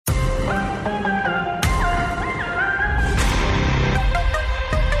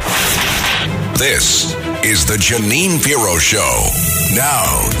This is the Jeanine Pirro Show.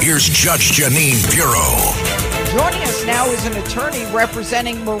 Now, here's Judge Jeanine Pirro. Joining us now is an attorney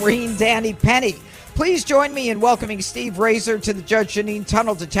representing Marine Danny Penny. Please join me in welcoming Steve Razor to the Judge Jeanine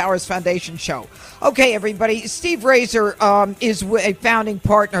Tunnel to Towers Foundation show. Okay, everybody, Steve Razor is a founding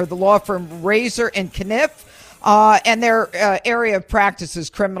partner of the law firm Razor and Kniff. And their area of practice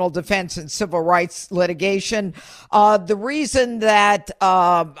is criminal defense and civil rights litigation. The reason that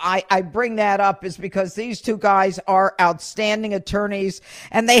I bring that up is because these two guys are outstanding attorneys,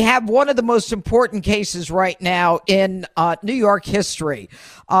 and they have one of the most important cases right now in New York history.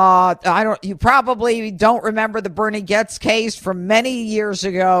 You probably don't remember the Bernie Goetz case from many years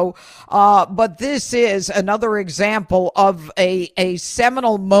ago, but this is another example of a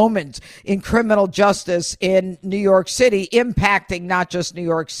seminal moment in criminal justice in New York City, impacting not just New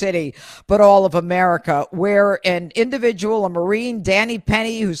York City, but all of America, where an individual, a Marine, Danny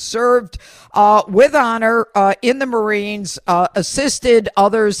Penny, who served with honor in the Marines, assisted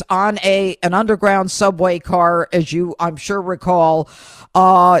others on an underground subway car, as you, I'm sure, recall,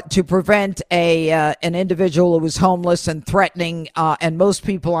 to prevent an individual who was homeless and threatening, and most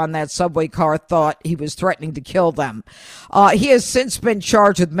people on that subway car thought he was threatening to kill them. He has since been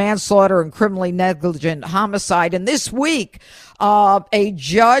charged with manslaughter and criminally negligent homicide. And this week, a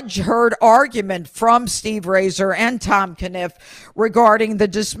judge heard argument from Steve Razor and Tom Kniff regarding the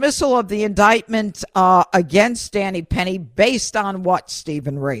dismissal of the indictment against Danny Penny based on what,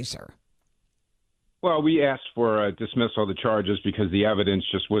 Stephen Razor? Well, we asked for a dismissal of the charges because the evidence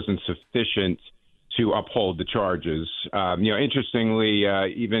just wasn't sufficient to uphold the charges. Interestingly,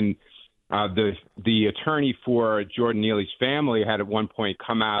 even the attorney for Jordan Neely's family had at one point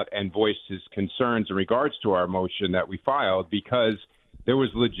come out and voiced his concerns in regards to our motion that we filed because there was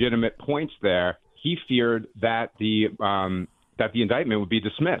legitimate points there. He feared that the indictment would be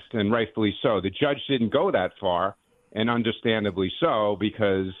dismissed, and rightfully so. The judge didn't go that far. And understandably so,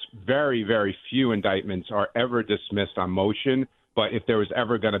 because very, very few indictments are ever dismissed on motion. But if there was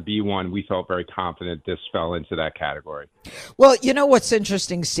ever going to be one, we felt very confident this fell into that category. Well, you know what's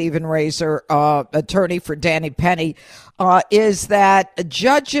interesting, Stephen Razor, attorney for Danny Penny, is that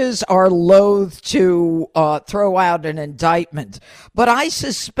judges are loath to throw out an indictment. But I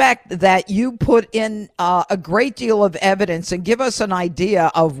suspect that you put in a great deal of evidence and give us an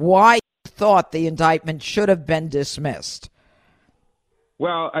idea of why thought the indictment should have been dismissed.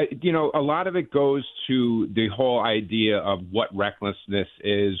 Well, a lot of it goes to the whole idea of what recklessness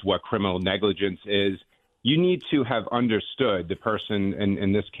is, what criminal negligence is. You need to have understood, the person,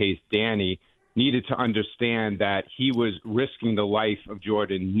 in this case, Danny, needed to understand that he was risking the life of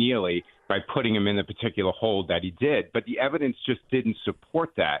Jordan Neely by putting him in the particular hold that he did. But the evidence just didn't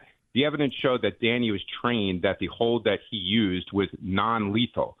support that. The evidence showed that Danny was trained that the hold that he used was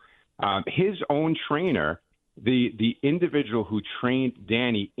non-lethal. His own trainer, the individual who trained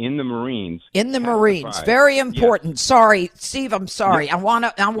Danny in the Marines. In the Marines, very important. Yes. Sorry, Steve, I'm sorry. Yep.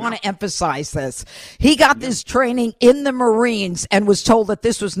 I want to emphasize this. He got this training in the Marines and was told that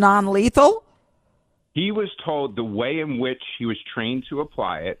this was non-lethal? He was told the way in which he was trained to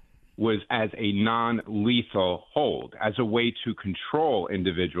apply it was as a non-lethal hold, as a way to control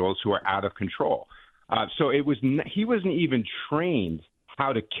individuals who are out of control. So he wasn't even trained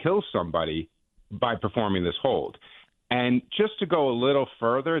how to kill somebody by performing this hold. And just to go a little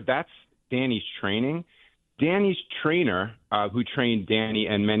further, that's Danny's training. Danny's trainer, who trained Danny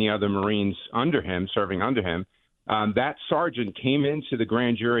and many other Marines under him, serving under him, that sergeant came into the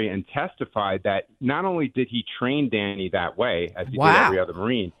grand jury and testified that not only did he train Danny that way, as he did every other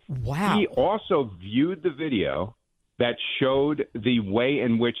Marine, he also viewed the video that showed the way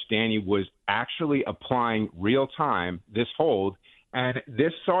in which Danny was actually applying real time this hold. And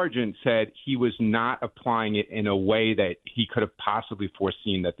this sergeant said he was not applying it in a way that he could have possibly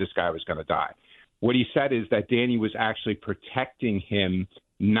foreseen that this guy was going to die. What he said is that Danny was actually protecting him,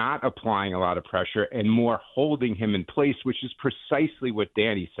 not applying a lot of pressure, and more holding him in place, which is precisely what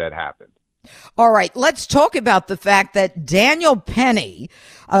Danny said happened. All right, let's talk about the fact that Daniel Penny,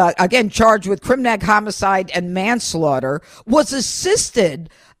 again charged with criminal homicide and manslaughter, was assisted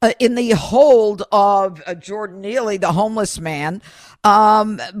in the hold of Jordan Neely, the homeless man,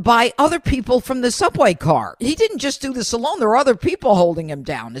 by other people from the subway car. He didn't just do this alone. There were other people holding him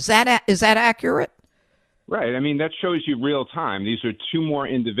down. Is that accurate? Right. I mean, that shows you real time. These are two more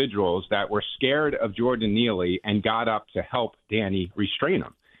individuals that were scared of Jordan Neely and got up to help Danny restrain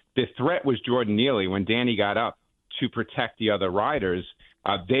him. The threat was Jordan Neely. When Danny got up to protect the other riders,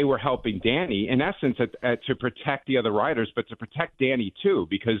 they were helping Danny, in essence, to protect the other riders, but to protect Danny, too,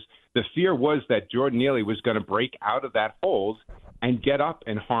 because the fear was that Jordan Neely was going to break out of that hold and get up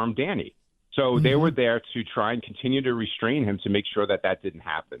and harm Danny. So they were there to try and continue to restrain him to make sure that that didn't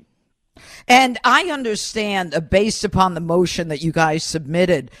happen. And I understand, based upon the motion that you guys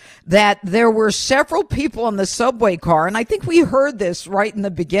submitted, that there were several people in the subway car, and I think we heard this right in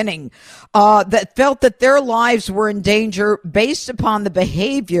the beginning, that felt that their lives were in danger based upon the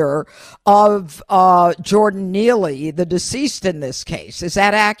behavior of Jordan Neely, the deceased in this case. Is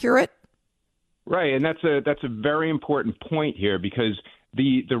that accurate? Right, and that's a very important point here, because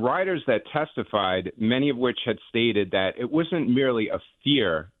the riders that testified, many of which had stated that it wasn't merely a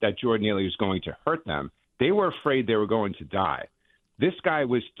fear that Jordan Neely was going to hurt them. They were afraid they were going to die. This guy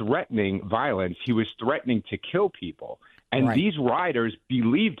was threatening violence. He was threatening to kill people. And these riders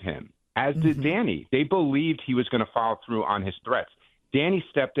believed him, as did Danny. They believed he was going to follow through on his threats. Danny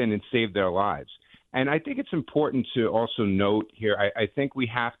stepped in and saved their lives. And I think it's important to also note here, I think we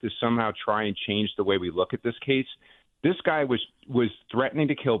have to somehow try and change the way we look at this case. This guy was threatening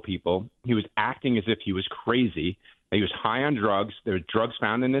to kill people. He was acting as if he was crazy. He was high on drugs. There were drugs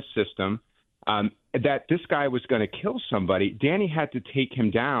found in his system. That this guy was going to kill somebody. Danny had to take him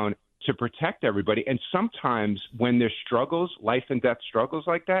down to protect everybody. And sometimes when there's struggles, life and death struggles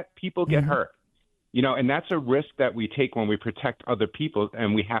like that, people get hurt. And that's a risk that we take when we protect other people,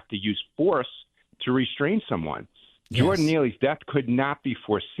 and we have to use force to restrain someone. Yes. Jordan Neely's death could not be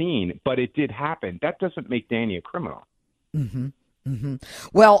foreseen, but it did happen. That doesn't make Danny a criminal.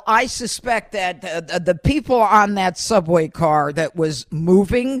 Well, I suspect that the people on that subway car that was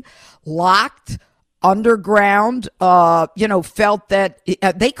moving, locked, underground, felt that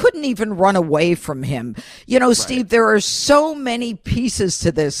they couldn't even run away from him. Steve, there are so many pieces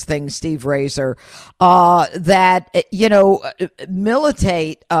to this thing, Steve Razor, that,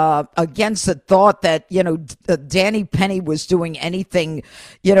 militate against the thought that, Danny Penny was doing anything,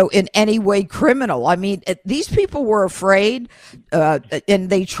 in any way criminal. I mean, these people were afraid, and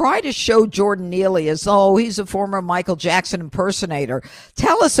they try to show Jordan Neely as, he's a former Michael Jackson impersonator.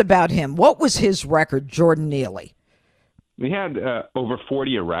 Tell us about him. What was his record? Jordan Neely? We had over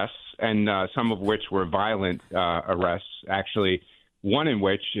 40 arrests, and some of which were violent arrests. Actually, one in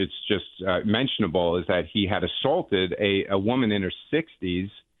which it's just mentionable is that he had assaulted a woman in her 60s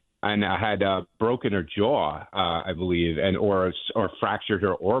and had broken her jaw, I believe, or fractured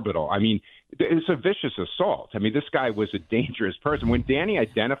her orbital. I mean, it's a vicious assault. I mean, this guy was a dangerous person. When Danny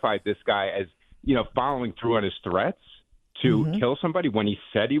identified this guy as, following through on his threats to kill somebody, when he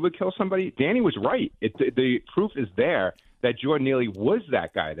said he would kill somebody, Danny was right. The proof is there that Jordan Neely was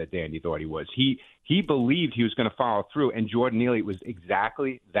that guy that Danny thought he was. He believed he was going to follow through, and Jordan Neely was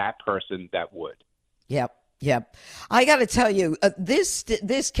exactly that person that would. Yep. I got to tell you, this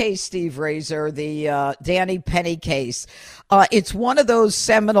case, Steve Razor, the Danny Penny case, it's one of those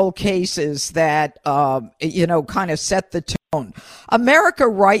seminal cases that, kind of set the tone. America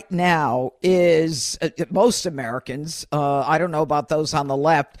right now is, most Americans, I don't know about those on the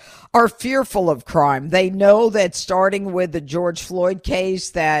left, are fearful of crime. They know that starting with the George Floyd case,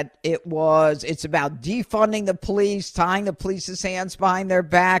 that it's about defunding the police, tying the police's hands behind their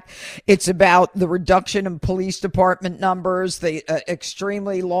back. It's about the reduction in police department numbers, the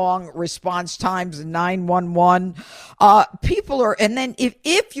extremely long response times in 911. People are, and then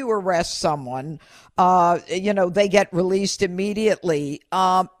if you arrest someone, they get released immediately.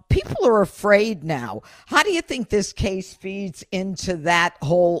 People are afraid now. How do you think this case feeds into that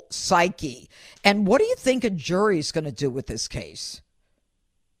whole psyche? And what do you think a jury is going to do with this case?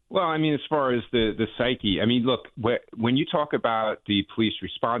 Well, I mean, as far as the psyche, I mean, look, when you talk about the police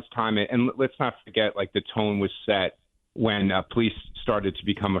response time, and let's not forget, like, the tone was set when police started to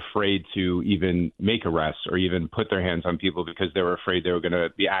become afraid to even make arrests or even put their hands on people because they were afraid there were going to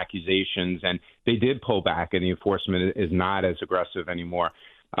be accusations, and they did pull back, and the enforcement is not as aggressive anymore.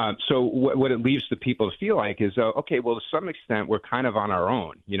 So what it leaves the people to feel like is, okay, well, to some extent, we're kind of on our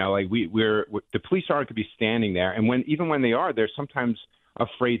own. Like we're the police aren't going to be standing there, and even when they are, they're sometimes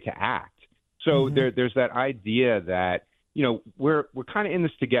afraid to act. So there's that idea that, we're kind of in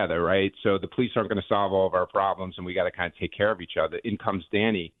this together, right? So the police aren't going to solve all of our problems, and we got to kind of take care of each other. In comes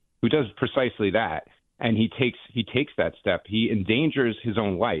Danny, who does precisely that, and he takes that step. He endangers his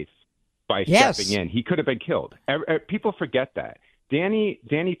own life by stepping in. He could have been killed. People forget that. Danny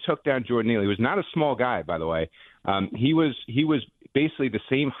took down Jordan Neely. He was not a small guy, by the way. He was basically the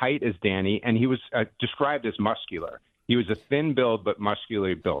same height as Danny, and he was described as muscular. He was a thin build, but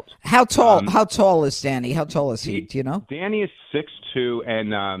muscularly built. How tall is Danny? How tall is he? Do you know? Danny is 6'2",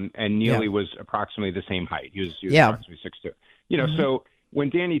 and Neely was approximately the same height. He was approximately 6'2". So when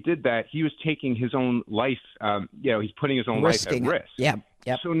Danny did that, he was taking his own life. He's putting his own life at risk. Yeah.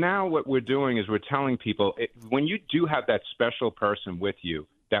 So now what we're doing is we're telling people, when you do have that special person with you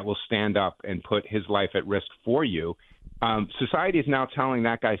that will stand up and put his life at risk for you. Society is now telling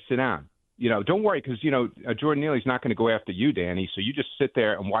that guy, sit down. Don't worry, because, Jordan Neely's not going to go after you, Danny. So you just sit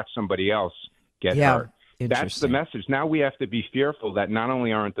there and watch somebody else get hurt. That's the message. Now we have to be fearful that not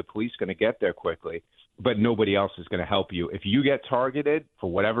only aren't the police going to get there quickly, but nobody else is going to help you. If you get targeted for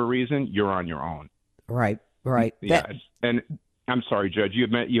whatever reason, you're on your own. Right. Yeah. And I'm sorry, Judge,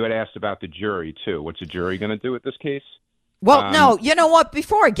 you had asked about the jury, too. What's the jury going to do with this case? Well, no, you know what?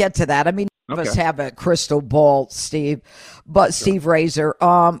 Before I get to that, I mean, none of us have a crystal ball, Steve, but Steve Razor.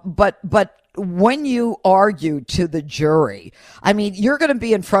 But when you argue to the jury, I mean, you're going to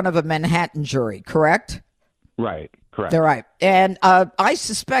be in front of a Manhattan jury, correct? Right. Correct. They're right. And I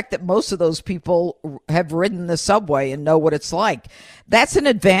suspect that most of those people have ridden the subway and know what it's like. That's an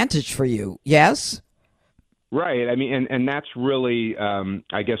advantage for you, yes? Right. I mean, and that's really,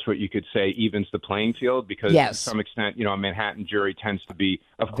 I guess, what you could say evens the playing field, because to some extent, a Manhattan jury tends to be,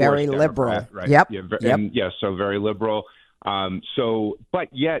 of course, very liberal. Right? Yep. And, so very liberal. But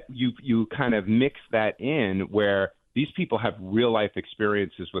yet you kind of mix that in where these people have real life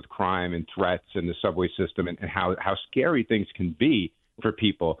experiences with crime and threats in the subway system, and how scary things can be for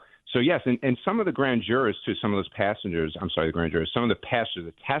people. So, yes, and some of the grand jurors, too, some of the passengers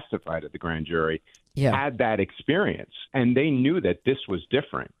that testified at the grand jury had that experience, and they knew that this was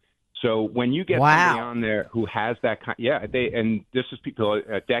different. So when you get somebody on there who has that and this is people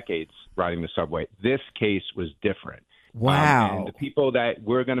decades riding the subway, this case was different. Wow. And the people that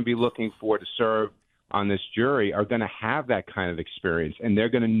we're going to be looking for to serve on this jury are going to have that kind of experience, and they're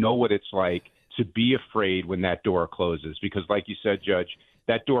going to know what it's like to be afraid when that door closes. Because like you said, Judge,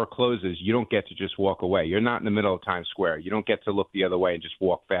 that door closes, you don't get to just walk away. You're not in the middle of Times Square. You don't get to look the other way and just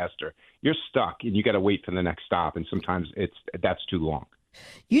walk faster. You're stuck, and you got to wait for the next stop, and sometimes that's too long.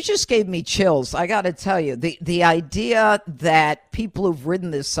 You just gave me chills. I got to tell you, the idea that people who've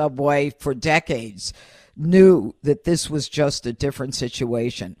ridden this subway for decades knew that this was just a different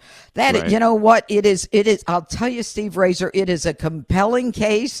situation. You know what it is, I'll tell you, Steve Razor, it is a compelling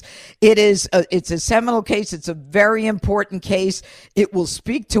case. It's a seminal case. It's a very important case. It will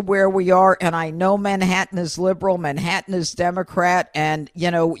speak to where we are. And I know Manhattan is liberal, Manhattan is Democrat, and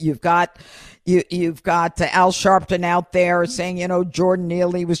you've got Al Sharpton out there saying, Jordan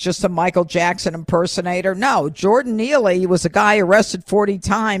Neely was just a Michael Jackson impersonator. No, Jordan Neely was a guy arrested 40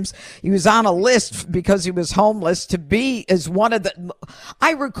 times. He was on a list because he was homeless to be as one of the,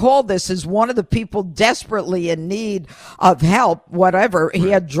 I recall this as one of the people desperately in need of help, whatever. He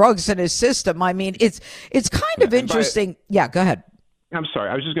had drugs in his system. I mean, it's kind of interesting. Go ahead. I'm sorry.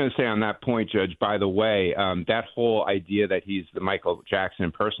 I was just going to say on that point, Judge, by the way, that whole idea that he's the Michael Jackson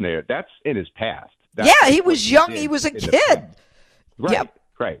impersonator, that's in his past. He was young. He was a kid. Right.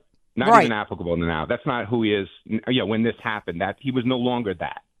 Right. Not even applicable now. That's not who he is. When this happened, that he was no longer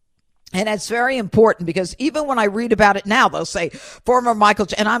that. And it's very important, because even when I read about it now, they'll say former Michael,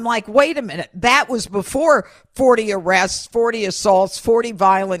 and I'm like, wait a minute, that was before 40 arrests, 40 assaults, 40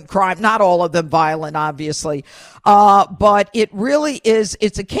 violent crime, not all of them violent, obviously. But it really is,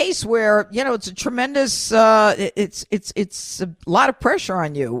 it's a case where, it's a tremendous, it's a lot of pressure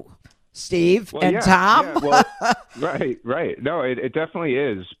on you, Steve and Tom. Right. No, it definitely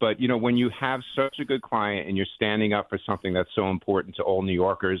is. But, when you have such a good client and you're standing up for something that's so important to all New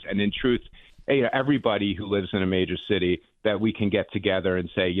Yorkers, and in truth, everybody who lives in a major city, that we can get together and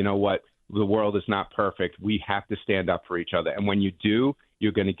say, you know what, the world is not perfect. We have to stand up for each other. And when you do,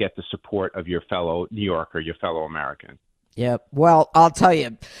 you're going to get the support of your fellow New Yorker, your fellow American. Yep. Well, I'll tell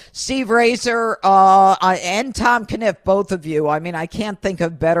you, Steve Razor and Tom Caniff, both of you, I mean, I can't think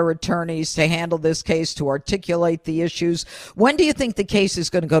of better attorneys to handle this case, to articulate the issues. When do you think the case is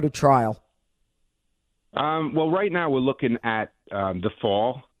going to go to trial? Well, right now we're looking at the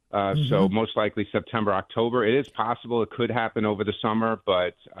fall, so most likely September, October. It is possible it could happen over the summer,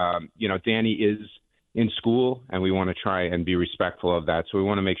 but, Danny is in school, and we want to try and be respectful of that. So we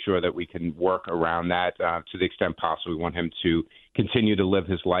want to make sure that we can work around that to the extent possible. We want him to continue to live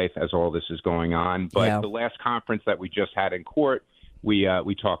his life as all this is going on. But the last conference that we just had in court, we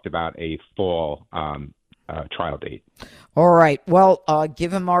talked about a fall trial date. All right. Well,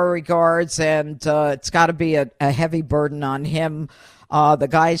 give him our regards, and it's got to be a heavy burden on him. The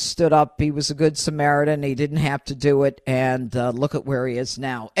guy stood up. He was a good Samaritan. He didn't have to do it. And look at where he is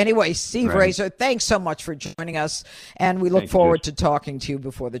now. Anyway, Steve Razor, thanks so much for joining us. And we look forward to talking to you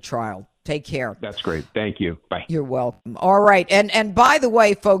before the trial. Take care. That's great. Thank you. Bye. You're welcome. All right. And by the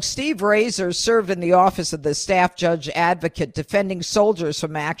way, folks, Steve Razor served in the office of the Staff Judge Advocate, defending soldiers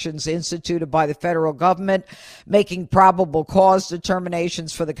from actions instituted by the federal government, making probable cause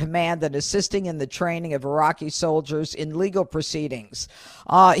determinations for the command, and assisting in the training of Iraqi soldiers in legal proceedings.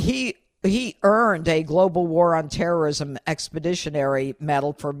 He earned a Global War on Terrorism Expeditionary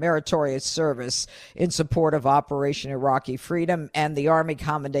Medal for meritorious service in support of Operation Iraqi Freedom, and the Army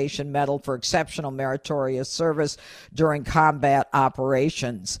Commendation Medal for exceptional meritorious service during combat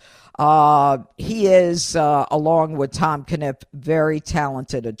operations. He is, along with Tom Kniff, very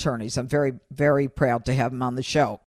talented attorneys. I'm very, very proud to have him on the show.